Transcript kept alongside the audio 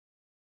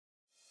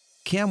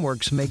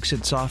CAMWorks makes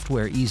its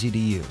software easy to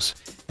use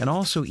and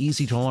also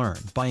easy to learn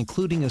by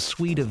including a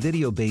suite of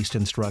video-based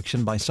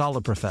instruction by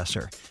Solid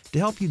Professor to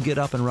help you get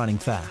up and running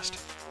fast.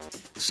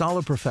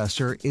 Solid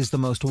Professor is the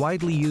most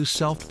widely used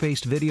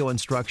self-paced video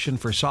instruction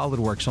for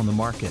SolidWorks on the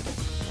market.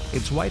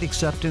 Its wide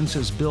acceptance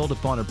is built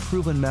upon a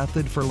proven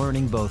method for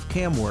learning both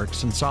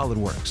CAMWorks and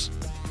SolidWorks.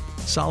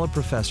 Solid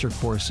Professor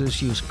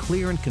courses use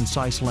clear and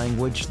concise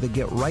language that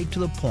get right to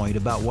the point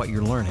about what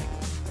you're learning.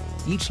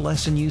 Each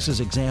lesson uses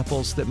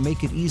examples that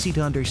make it easy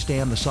to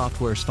understand the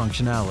software's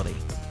functionality.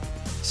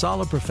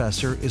 Solid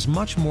Professor is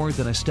much more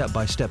than a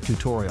step-by-step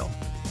tutorial.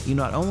 You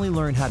not only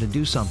learn how to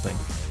do something,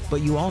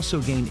 but you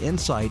also gain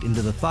insight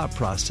into the thought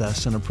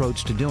process and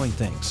approach to doing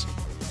things.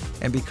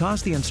 And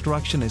because the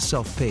instruction is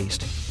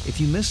self-paced,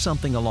 if you miss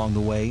something along the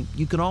way,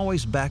 you can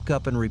always back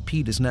up and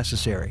repeat as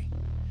necessary.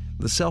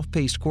 The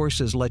self-paced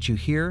courses let you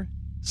hear,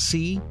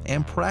 see,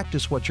 and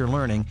practice what you're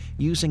learning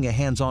using a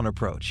hands-on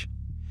approach.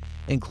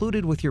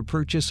 Included with your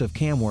purchase of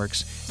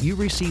CAMWorks, you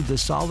receive the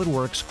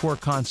SolidWorks Core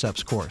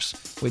Concepts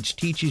course, which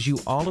teaches you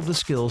all of the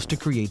skills to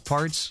create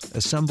parts,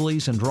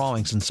 assemblies, and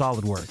drawings in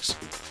SolidWorks.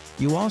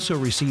 You also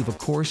receive a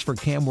course for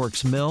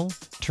CAMWorks Mill,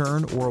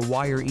 Turn, or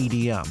Wire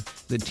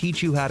EDM that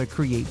teach you how to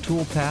create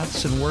tool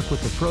paths and work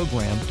with the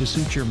program to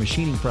suit your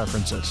machining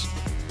preferences.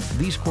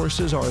 These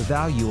courses are a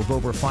value of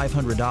over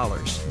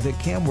 $500 that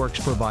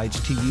CAMWorks provides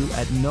to you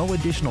at no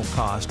additional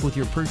cost with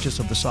your purchase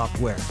of the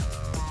software.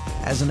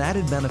 As an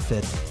added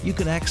benefit, you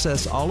can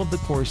access all of the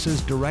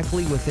courses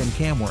directly within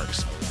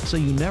CAMWorks, so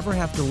you never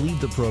have to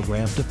leave the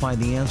program to find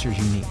the answers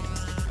you need.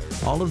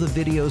 All of the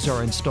videos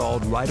are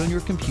installed right on your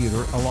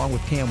computer along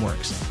with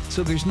CAMWorks,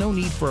 so there's no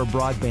need for a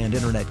broadband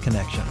internet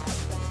connection.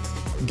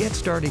 Get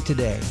started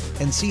today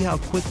and see how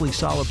quickly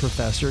Solid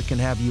Professor can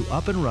have you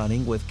up and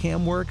running with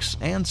CAMWorks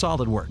and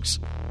SolidWorks.